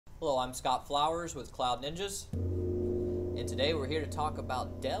Hello, I'm Scott Flowers with Cloud Ninjas, and today we're here to talk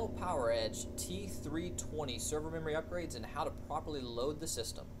about Dell PowerEdge T320 server memory upgrades and how to properly load the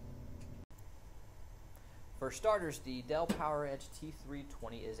system. For starters, the Dell PowerEdge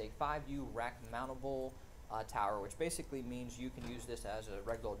T320 is a 5U rack mountable tower, which basically means you can use this as a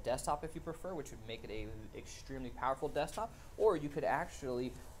regular desktop if you prefer, which would make it a extremely powerful desktop, or you could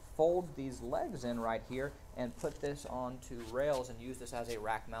actually fold these legs in right here and put this onto rails and use this as a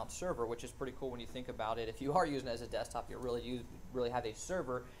rack mount server, which is pretty cool when you think about it. If you are using it as a desktop, you really have a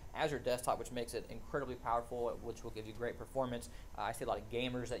server as your desktop, which makes it incredibly powerful, which will give you great performance. I see a lot of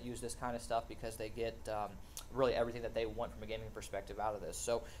gamers that use this kind of stuff because they get really everything that they want from a gaming perspective out of this.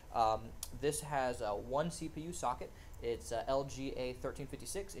 So this has one CPU socket. It's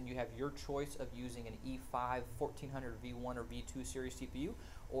LGA1356, and you have your choice of using an E5-1400 V1 or V2 series CPU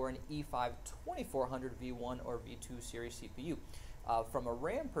or an E5-2400 V1 or V2 series CPU. From a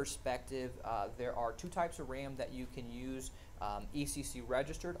RAM perspective, there are two types of RAM that you can use. ECC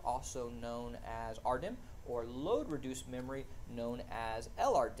Registered, also known as RDIMM, or load reduced memory, known as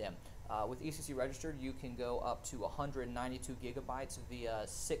LRDIMM. With ECC Registered, you can go up to 192 gigabytes via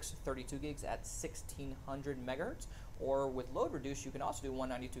 632 gigs at 1600 megahertz. Or with load reduced, you can also do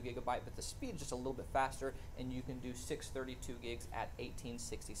 192 gigabyte, but the speed is just a little bit faster, and you can do 632 gigs at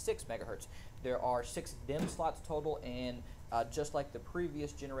 1866 megahertz. There are 6 DIMM slots total, and just like the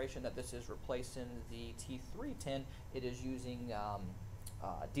previous generation that this is replacing, the T310, it is using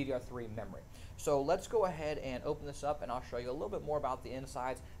DDR3 memory. So let's go ahead and open this up, and I'll show you a little bit more about the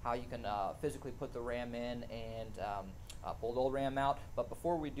insides, how you can physically put the RAM in and pull the old RAM out. But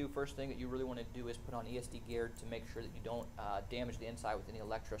before we do, first thing that you really want to do is put on Esd Gear to make sure that you don't damage the inside with any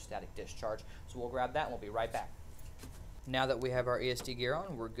electrostatic discharge. So we'll grab that and we'll be right back. Now that we have our Esd Gear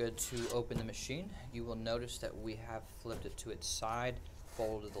on, we're good to open the machine. You will notice that we have flipped it to its side,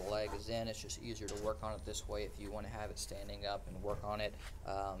 folded the legs in. It's just easier to work on it this way. If you want to have it standing up and work on it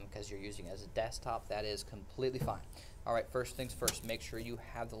because you're using it as a desktop, that is completely fine. Alright, first things first, make sure you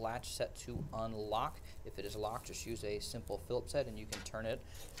have the latch set to unlock. If it is locked, just use a simple Phillips head and you can turn it.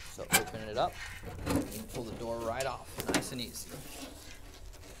 So open it up and pull the door right off, nice and easy.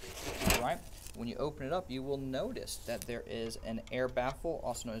 Alright, when you open it up, you will notice that there is an air baffle,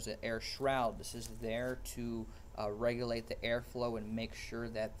 also known as an air shroud. This is there to regulate the airflow and make sure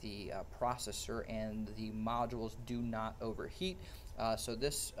that the processor and the modules do not overheat. So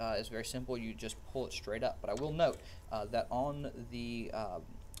this is very simple. You just pull it straight up. But I will note that on the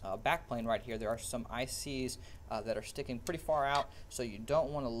backplane right here, there are some ICs that are sticking pretty far out, so you don't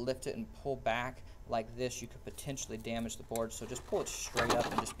want to lift it and pull back like this. You could potentially damage the board, so just pull it straight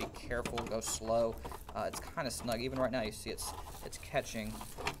up and just be careful, go slow. It's kind of snug. Even right now you see it's catching,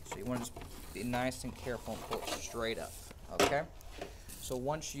 so you want to just be nice and careful and pull it straight up. Okay, so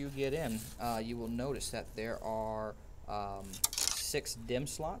once you get in, you will notice that there are 6 DIMM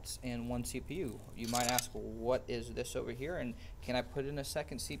slots and 1 CPU. You might ask, well, what is this over here, and can I put in a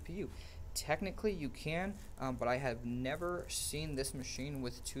second CPU? Technically you can, but I have never seen this machine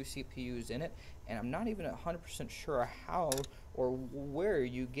with 2 CPUs in it, and I'm not even 100% sure how or where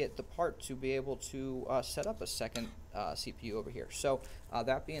you get the part to be able to set up a second CPU over here. So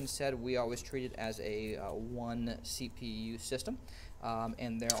that being said, we always treat it as a 1 CPU system,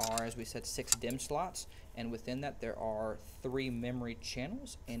 and there are, as we said, 6 DIMM slots, and within that there are 3 memory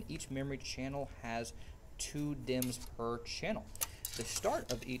channels, and each memory channel has 2 DIMMs per channel. The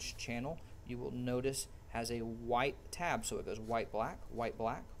start of each channel, you will notice, has a white tab, so it goes white, black, white,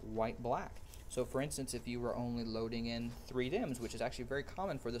 black, white, black. So for instance, if you were only loading in 3 DIMMs, which is actually very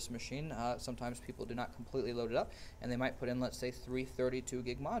common for this machine, sometimes people do not completely load it up, and they might put in, let's say, 3 32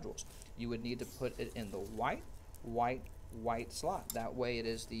 gig modules. You would need to put it in the white, white, white slot. That way it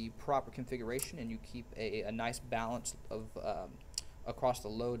is the proper configuration, and you keep a nice balance of across the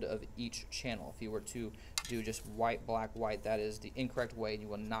load of each channel. If you were to do just white, black, white, that is the incorrect way, and you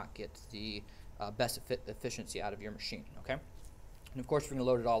will not get the best efficiency out of your machine. Okay, and of course, if you're going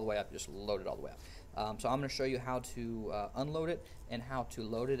to load it all the way up, just load it all the way up. So I'm going to show you how to unload it and how to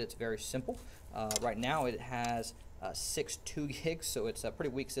load it. It's very simple. Right now it has 6 2 gigs, so it's a pretty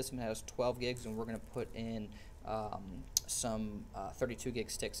weak system. It has 12 gigs, and we're going to put in some 32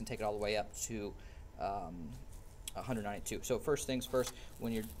 gig sticks and take it all the way up to 192. So first things first,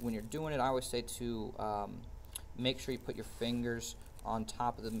 when you're doing it, I always say to make sure you put your fingers on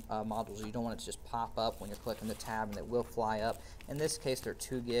top of the modules. You don't want it to just pop up when you're clicking the tab, and it will fly up. In this case, they're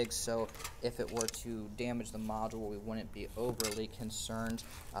 2 gigs, so if it were to damage the module, we wouldn't be overly concerned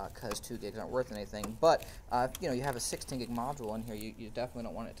because 2 gigs aren't worth anything. But if you have a 16 gig module in here, you definitely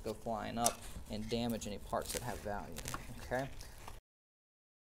don't want it to go flying up and damage any parts that have value. Okay.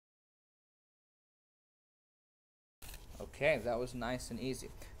 Okay, that was nice and easy.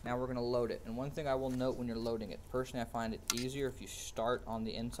 Now we're going to load it. And one thing I will note when you're loading it, personally I find it easier if you start on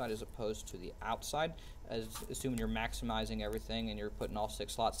the inside as opposed to the outside, assuming you're maximizing everything and you're putting all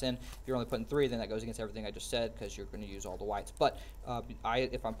 6 slots in. If you're only putting 3, then that goes against everything I just said because you're going to use all the whites. But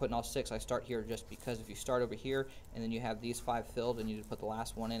if I'm putting all 6, I start here just because if you start over here and then you have these 5 filled and you just put the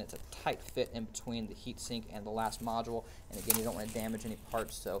last one in, it's a tight fit in between the heatsink and the last module. And again, you don't want to damage any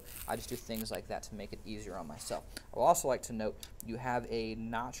parts, so I just do things like that to make it easier on myself. I would also like to note you have a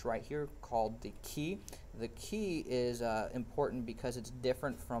notch right here called the key. The key is important because it's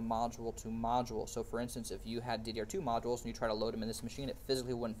different from module to module. So for instance, if you had DDR2 modules and you try to load them in this machine, it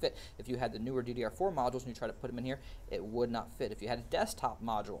physically wouldn't fit. If you had the newer DDR4 modules and you try to put them in here, it would not fit. If you had a desktop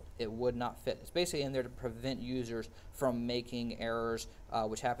module, it would not fit. It's basically in there to prevent users from making errors,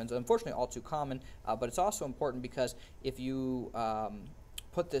 which happens unfortunately all too common, but it's also important because if you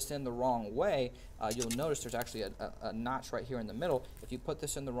put this in the wrong way, you'll notice there's actually a notch right here in the middle. If you put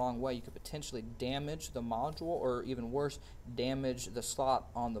this in the wrong way, you could potentially damage the module, or even worse, damage the slot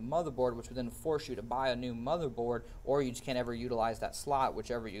on the motherboard, which would then force you to buy a new motherboard, or you just can't ever utilize that slot,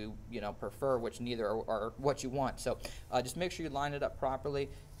 whichever you prefer, which neither are what you want. So just make sure you line it up properly,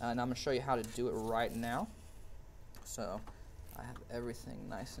 and I'm going to show you how to do it right now. So I have everything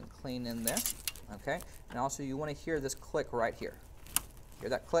nice and clean in there. Okay, and also you want to hear this click right here. Hear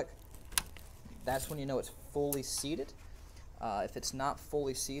that click? That's when you know it's fully seated. If it's not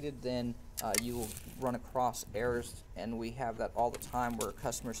fully seated, then you will run across errors, and we have that all the time where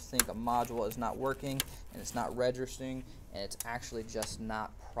customers think a module is not working and it's not registering, and it's actually just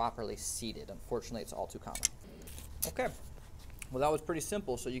not properly seated. Unfortunately, it's all too common. Okay, well that was pretty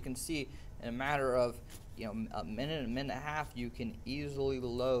simple. So you can see in a matter of a minute and a half, you can easily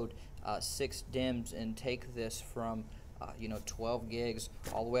load 6 DIMMs and take this from 12 gigs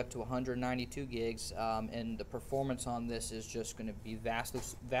all the way up to 192 gigs, and the performance on this is just going to be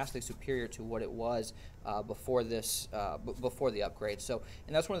vastly superior to what it was before the upgrade. So,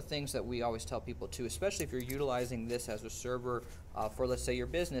 and that's one of the things that we always tell people too, especially if you're utilizing this as a server for, let's say, your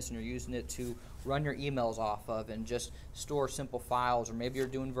business, and you're using it to run your emails off of and just store simple files, or maybe you're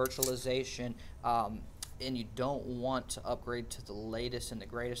doing virtualization, and you don't want to upgrade to the latest and the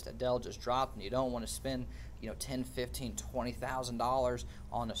greatest that Dell just dropped, and you don't want to spend $10, $15, $20,000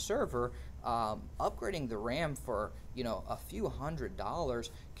 on a server, upgrading the RAM for a few $100s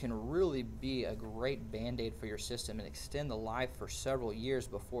can really be a great band-aid for your system and extend the life for several years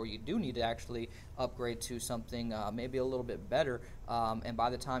before you do need to actually upgrade to something maybe a little bit better, and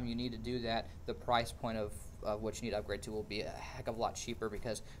by the time you need to do that, the price point of what you need to upgrade to will be a heck of a lot cheaper,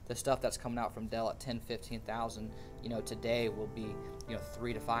 because the stuff that's coming out from Dell at $10,000, $15,000, today will be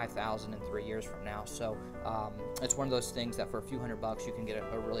 $3,000 to $5,000 in 3 years from now. So it's one of those things that for a few $100 you can get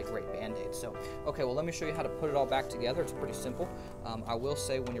a really great band-aid. So okay, well let me show you how to put it all back together. It's pretty simple. I will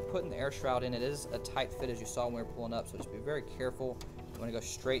say when you're putting the air shroud in, it is a tight fit as you saw when we were pulling up, so just be very careful. You want to go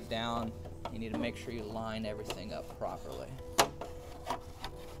straight down. You need to make sure you line everything up properly.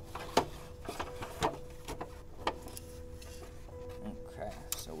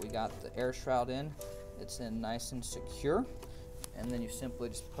 So we got the air shroud in, it's in nice and secure, and then you simply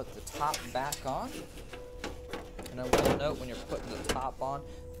just put the top back on. And I will note when you're putting the top on,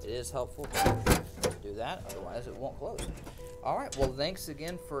 it is helpful to do that, otherwise it won't close. Alright, well thanks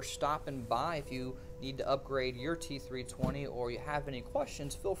again for stopping by. If you need to upgrade your T320 or you have any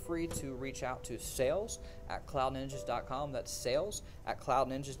questions, feel free to reach out to sales@cloudninjas.com. That's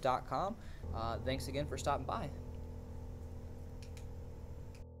sales@cloudninjas.com. Thanks again for stopping by.